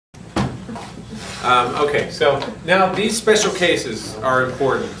Okay, so now these special cases are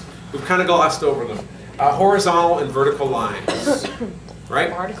important. We've kind of glossed over them. Horizontal and vertical lines, right?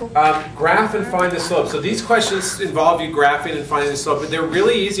 Graph and find the slope. So these questions involve you graphing and finding the slope, but they're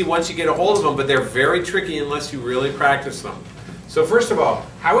really easy once you get a hold of them, but they're very tricky unless you really practice them. So first of all,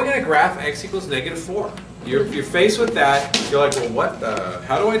 how are we going to graph x equals -4? You're faced with that. You're like, well,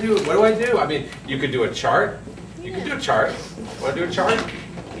 how do I do it? What do I do? I mean, you could do a chart. You could do a chart. Want to do a chart?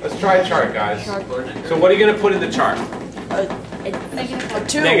 Let's try a chart, guys. So what are you going to put in the chart?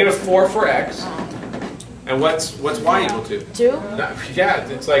 -4 for x. And what's y equal to? 2? No, yeah,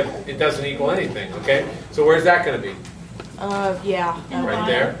 it's like it doesn't equal anything, okay? So where's that going to be? Yeah. Right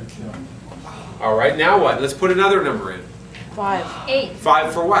there. All right, now what? Let's put another number in. 5. 8.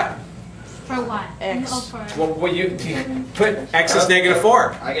 5 for what? For what? X. Oh, for Well, you put x is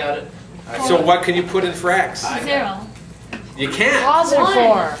 -4. I got it. So what can you put in for x? 0. You can't. Positive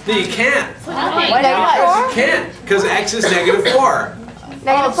 4. No, you can't. Okay. You can't, because x is -4.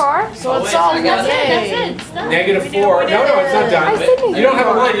 -4? So it's all I got it. That's it. It's done. -4. No, it's not done. I think You don't have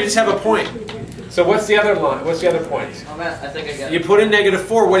a line. You just have a point. So what's the other line? What's the other point? Oh, man, I think I got You it. put in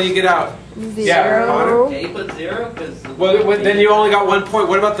 -4. What do you get out? Yeah, Connor. Okay, you put 0 because. Well, then you only got 1 point.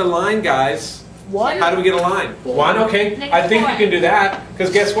 What about the line, guys? 1? How do we get a line? 1, okay. I think you can do that, because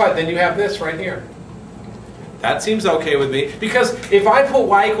guess what? Then you have this right here. That seems okay with me. Because if I put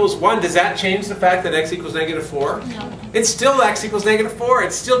y equals 1, does that change the fact that x equals -4? No. It's still x equals -4.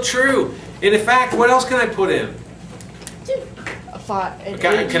 It's still true. And in fact, what else can I put in? 5.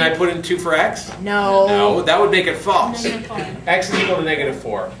 Can I put in 2 for x? No. No, that would make it false. -4. X is equal to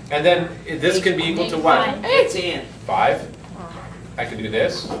 -4. And then this can be equal to what? 18. 5. I can do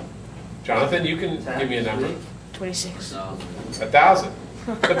this. Jonathan, you can give me a number. 26. 1,000.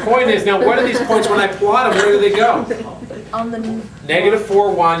 The point is, now what are these points when I plot them? Where do they go? On the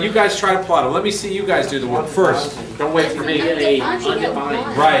 -4, 1. You guys try to plot them. Let me see you guys do the one first. Don't wait for me.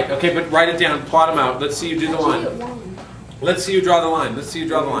 Undefined. Right, okay, but write it down. Plot them out. Let's see you do the line. Let's see you draw the line. Let's see you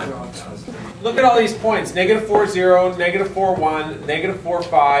draw the line. Look at all these points. -4, 0, -4, 1, -4,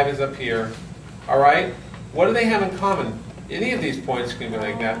 5 is up here. All right? What do they have in common? Any of these points can be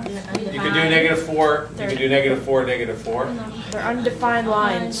like that. You can do -4, you can do -4, -4. They're undefined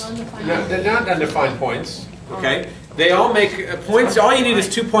lines. No, they're not undefined points, okay? They all make points. All you need is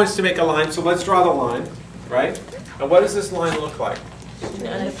 2 points to make a line, so let's draw the line, right? And what does this line look like? An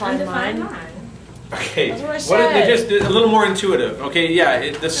undefined line. Okay, That's what I what said. just a little more intuitive. Okay,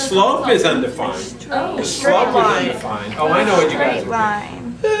 yeah, the slope is undefined. The slope is line. undefined. Oh, I know what you guys Straight are thinking.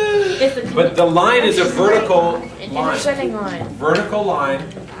 line. But the line is a vertical line. Intersecting line. Vertical line,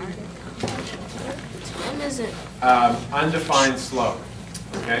 When is it? undefined slope.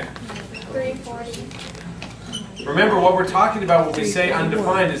 Okay? 340. Remember, what we're talking about when we say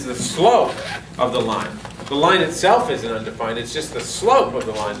undefined is the slope of the line. The line itself isn't undefined, it's just the slope of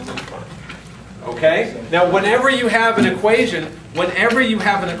the line is undefined. Okay? Now, whenever you have an equation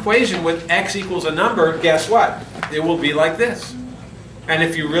with x equals a number, guess what? It will be like this. And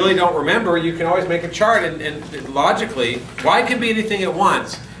if you really don't remember, you can always make a chart, and logically, y can be anything it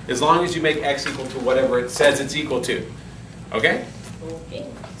wants, as long as you make x equal to whatever it says it's equal to. Okay?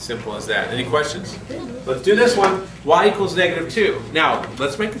 Simple as that. Any questions? Let's do this one. Y equals -2. Now,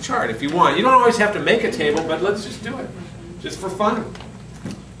 let's make a chart if you want. You don't always have to make a table, but let's just do it. Just for fun.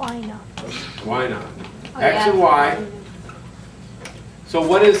 Why not? Why not? X and y. So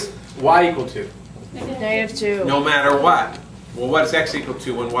what is y equal to? -2. No matter what. Well, what is x equal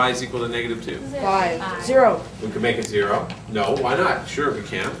to when y is equal to -2? 5. 0. We can make it 0. No, why not? Sure, we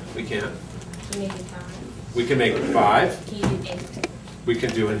can. We can. We can make it 5. We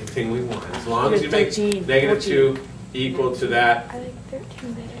can do anything we want. As long as you make 13, -2 equal to that. I like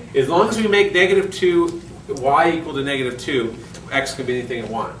 13 better. As long as we make -2, y equal to -2, x can be anything it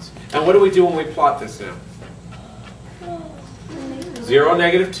wants. And what do we do when we plot this now? 0,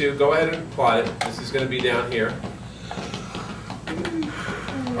 -2. Go ahead and plot it. This is going to be down here.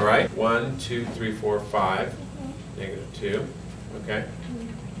 All right. 1, 2, 3, 4, 5. -2. Okay.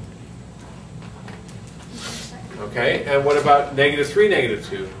 Okay. And what about -3,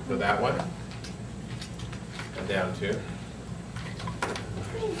 -2? So that one. And down 2.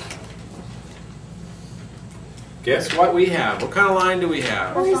 Guess what we have? What kind of line do we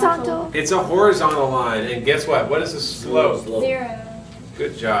have? Horizontal. It's a horizontal line. And guess what? What is the slope? 0.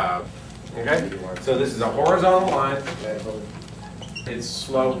 Good job. Okay? So this is a horizontal line. Its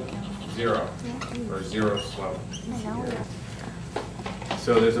slope 0, or 0 slope.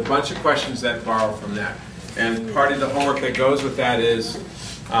 So there's a bunch of questions that borrow from that. And part of the homework that goes with that is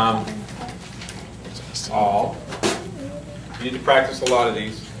all. You need to practice a lot of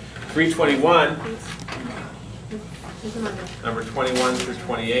these. 321, number 21 through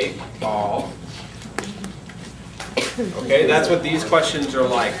 28, all. Okay, that's what these questions are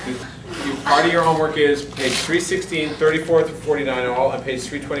like. Part of your homework is page 316, 34 through 49 all, and page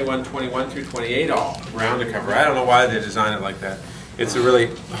 321, 21 through 28 all. Round to cover. I don't know why they designed it like that. It's a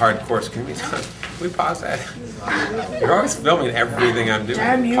really hard course. Can we pause that? You're always filming everything I'm doing.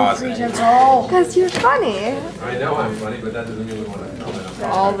 Damn you, Pause it. pretense all. Because you're funny. I know I'm funny, but that doesn't mean we want to film it.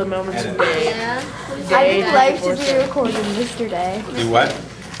 All the moments of day. Yeah. I think life should be recorded yesterday. Do what?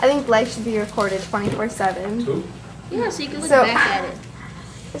 I think life should be recorded 24/7. Who? Yeah, so you can look So- back at it.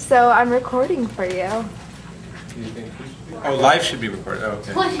 So I'm recording for you. Oh, live should be recorded. Oh,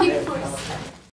 okay. 24/7.